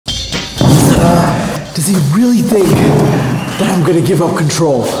Does he really think that I'm gonna give up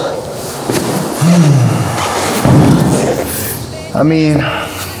control? I mean,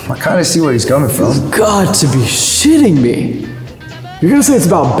 I kind of see where he's coming from. You've got to be shitting me. You're gonna say it's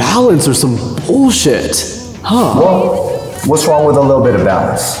about balance or some bullshit, huh? Well, what's wrong with a little bit of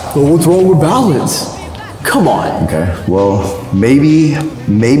balance? Well, what's wrong with balance? Come on. Okay, well, maybe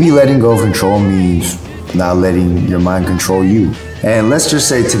letting go of control means not letting your mind control you. And let's just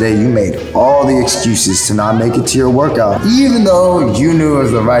say today you made all the excuses to not make it to your workout, even though you knew it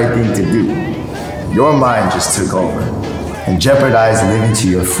was the right thing to do. Your mind just took over and jeopardized living to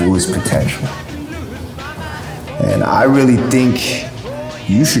your fullest potential. And I really think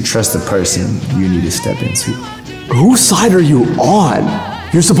you should trust the person you need to step into. Whose side are you on?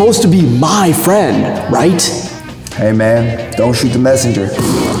 You're supposed to be my friend, right? Hey man, don't shoot the messenger.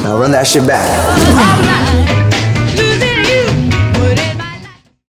 Now run that shit back.